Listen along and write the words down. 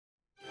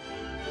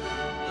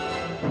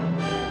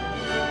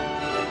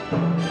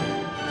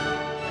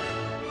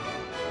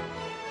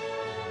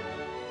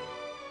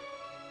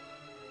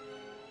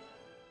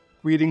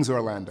Greetings,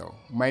 Orlando.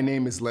 My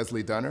name is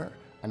Leslie Dunner,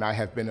 and I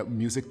have been a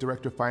music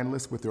director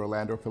finalist with the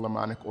Orlando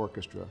Philharmonic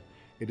Orchestra.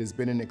 It has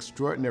been an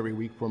extraordinary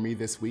week for me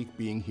this week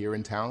being here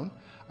in town.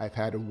 I've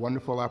had a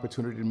wonderful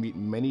opportunity to meet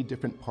many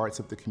different parts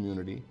of the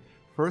community,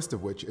 first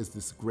of which is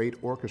this great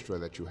orchestra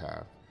that you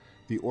have.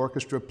 The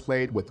orchestra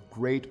played with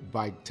great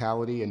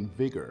vitality and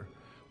vigor.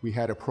 We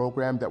had a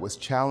program that was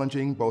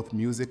challenging both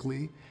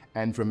musically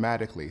and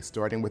dramatically,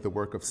 starting with the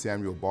work of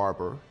Samuel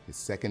Barber, his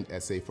second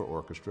essay for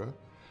orchestra,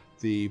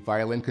 the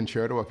Violin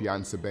Concerto of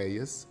Jan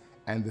Sibelius,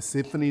 and the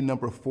Symphony No.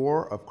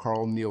 4 of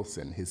Carl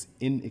Nielsen, his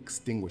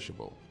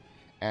Inextinguishable.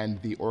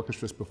 And the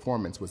orchestra's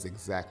performance was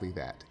exactly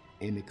that,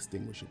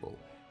 inextinguishable.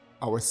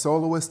 Our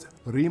soloist,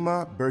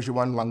 Rimma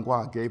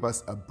Bergeron-langlois, gave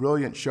us a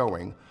brilliant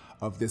showing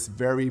of this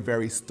very,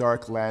 very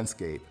stark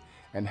landscape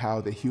and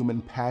how the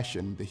human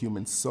passion, the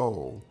human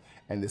soul,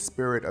 and the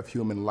spirit of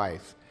human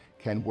life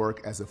can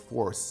work as a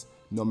force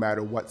no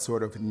matter what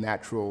sort of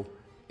natural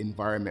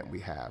environment we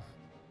have.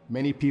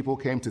 Many people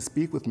came to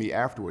speak with me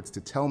afterwards to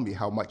tell me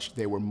how much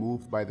they were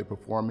moved by the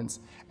performance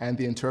and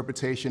the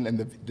interpretation and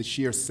the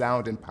sheer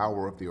sound and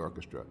power of the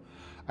orchestra.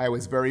 I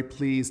was very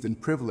pleased and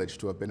privileged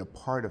to have been a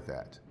part of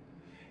that.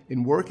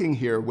 In working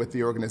here with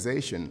the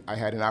organization, I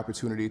had an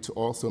opportunity to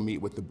also meet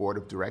with the board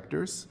of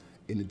directors,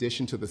 in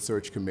addition to the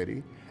search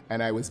committee,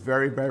 and I was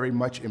very, very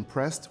much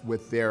impressed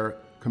with their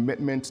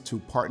commitment to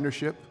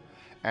partnership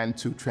and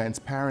to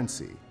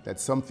transparency.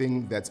 That's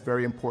something that's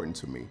very important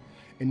to me.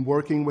 In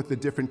working with the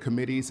different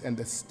committees and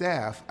the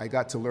staff, I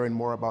got to learn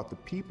more about the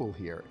people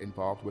here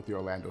involved with the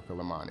Orlando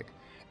Philharmonic.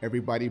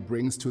 Everybody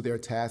brings to their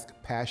task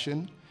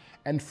passion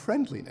and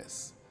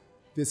friendliness.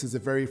 This is a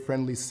very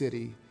friendly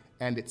city,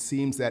 and it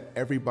seems that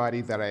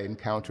everybody that I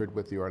encountered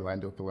with the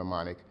Orlando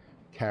Philharmonic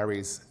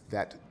carries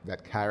that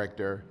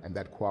character and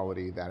that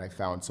quality that I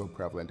found so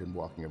prevalent in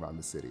walking around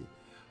the city.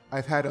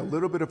 I've had a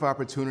little bit of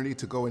opportunity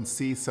to go and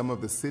see some of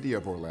the city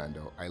of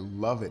Orlando. I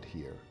love it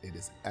here. It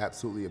is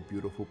absolutely a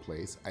beautiful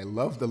place. I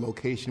love the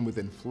location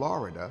within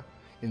Florida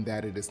in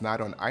that it is not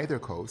on either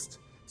coast,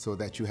 so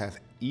that you have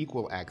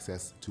equal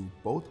access to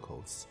both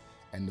coasts.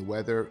 And the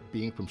weather,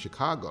 being from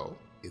Chicago,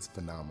 is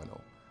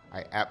phenomenal.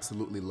 I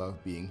absolutely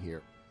love being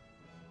here.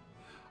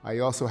 I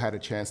also had a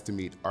chance to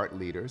meet art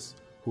leaders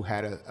who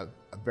had a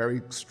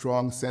very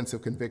strong sense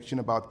of conviction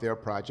about their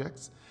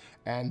projects.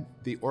 And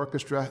the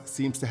orchestra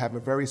seems to have a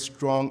very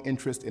strong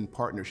interest in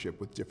partnership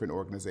with different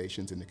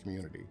organizations in the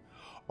community.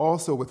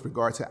 Also with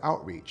regard to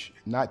outreach,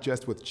 not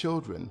just with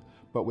children,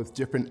 but with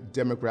different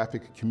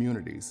demographic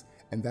communities.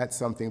 And that's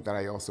something that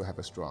I also have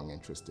a strong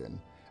interest in.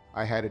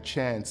 I had a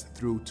chance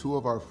through two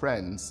of our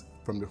friends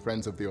from the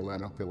Friends of the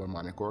Orlando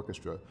Philharmonic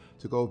Orchestra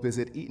to go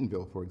visit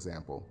Eatonville, for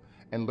example,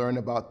 and learn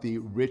about the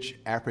rich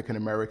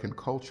African-American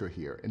culture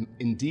here. And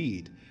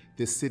indeed,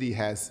 this city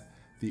has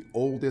the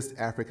oldest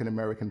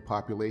African-American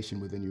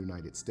population within the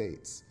United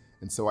States.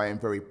 And so I am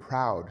very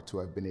proud to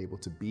have been able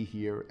to be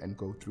here and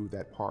go through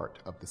that part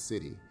of the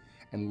city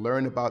and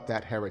learn about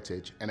that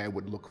heritage, and I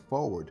would look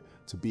forward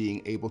to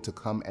being able to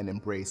come and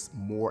embrace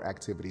more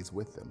activities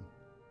with them.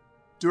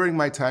 During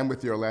my time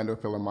with the Orlando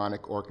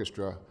Philharmonic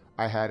Orchestra,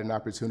 I had an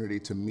opportunity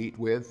to meet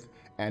with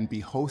and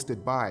be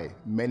hosted by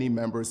many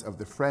members of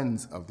the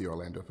Friends of the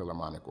Orlando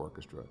Philharmonic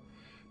Orchestra.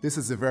 This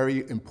is a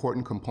very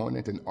important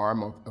component and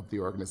arm of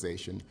the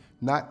organization,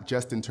 not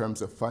just in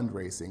terms of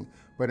fundraising,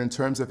 but in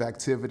terms of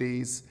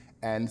activities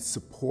and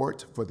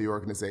support for the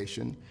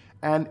organization,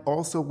 and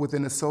also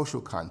within a social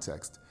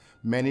context.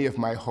 Many of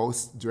my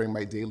hosts during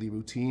my daily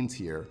routines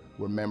here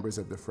were members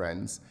of the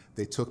Friends.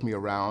 They took me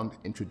around,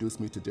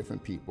 introduced me to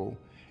different people,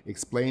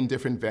 explained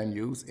different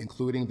venues,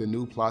 including the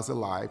new Plaza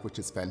Live, which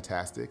is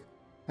fantastic,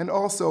 and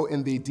also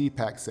in the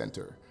DPAC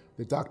Center,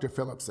 the Dr.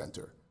 Phillips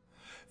Center.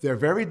 They're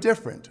very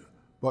different,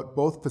 but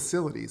both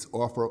facilities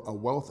offer a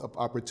wealth of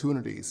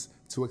opportunities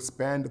to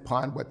expand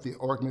upon what the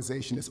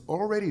organization is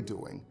already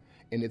doing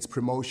in its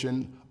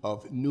promotion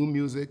of new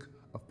music,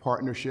 of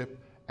partnership,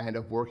 and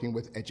of working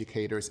with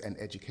educators and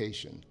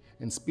education.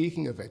 And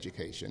speaking of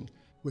education,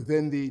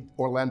 within the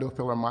Orlando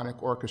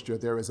Philharmonic Orchestra,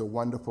 there is a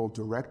wonderful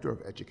director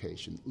of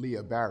education,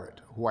 Leah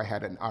Barrett, who I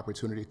had an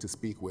opportunity to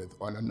speak with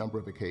on a number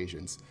of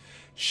occasions.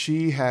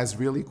 She has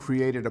really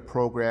created a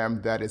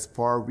program that is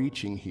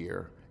far-reaching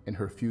here in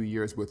her few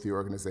years with the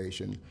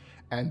organization,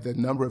 and the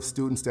number of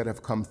students that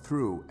have come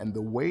through and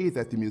the way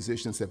that the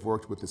musicians have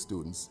worked with the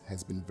students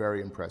has been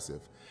very impressive.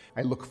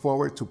 I look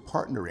forward to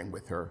partnering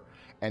with her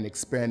and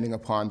expanding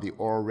upon the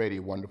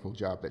already wonderful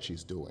job that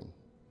she's doing.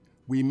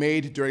 We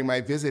made, during my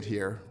visit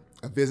here,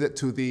 a visit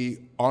to the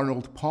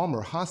Arnold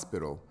Palmer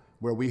Hospital,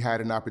 where we had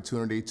an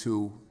opportunity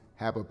to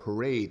have a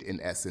parade,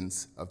 in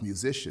essence, of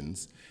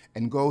musicians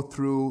and go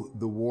through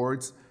the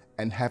wards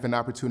and have an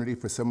opportunity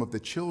for some of the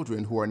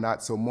children who are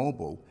not so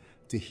mobile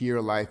to hear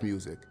live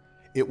music.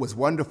 It was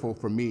wonderful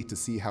for me to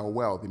see how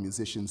well the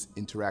musicians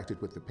interacted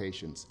with the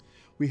patients.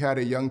 We had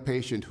a young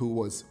patient who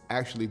was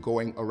actually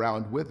going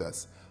around with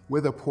us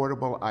with a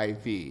portable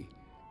IV,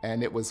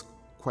 and it was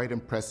quite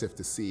impressive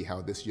to see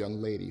how this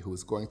young lady who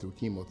was going through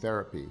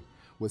chemotherapy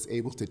was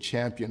able to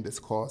champion this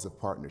cause of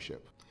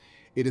partnership.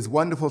 It is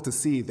wonderful to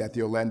see that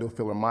the Orlando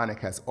Philharmonic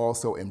has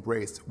also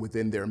embraced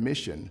within their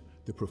mission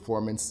the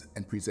performance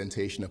and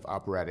presentation of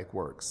operatic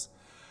works.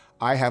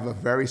 I have a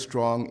very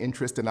strong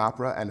interest in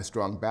opera and a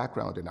strong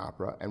background in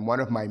opera, and one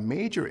of my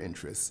major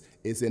interests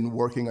is in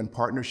working on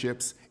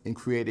partnerships in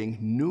creating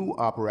new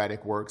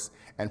operatic works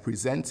and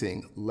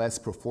presenting less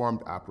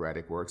performed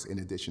operatic works in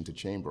addition to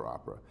chamber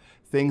opera.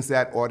 Things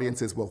that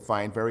audiences will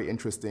find very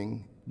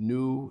interesting,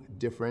 new,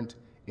 different,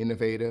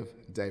 innovative,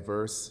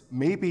 diverse,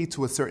 maybe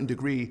to a certain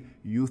degree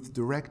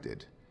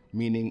youth-directed,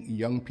 meaning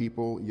young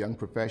people, young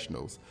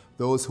professionals,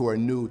 those who are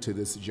new to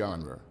this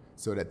genre,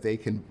 so that they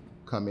can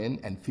come in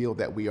and feel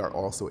that we are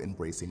also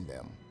embracing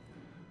them.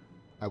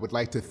 I would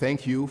like to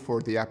thank you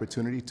for the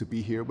opportunity to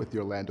be here with the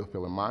Orlando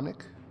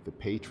Philharmonic, the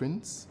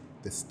patrons,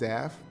 the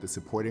staff, the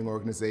supporting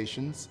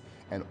organizations,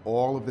 and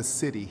all of the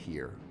city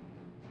here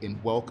in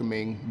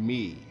welcoming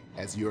me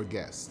as your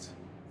guest.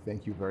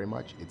 Thank you very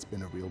much. It's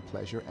been a real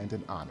pleasure and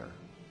an honor.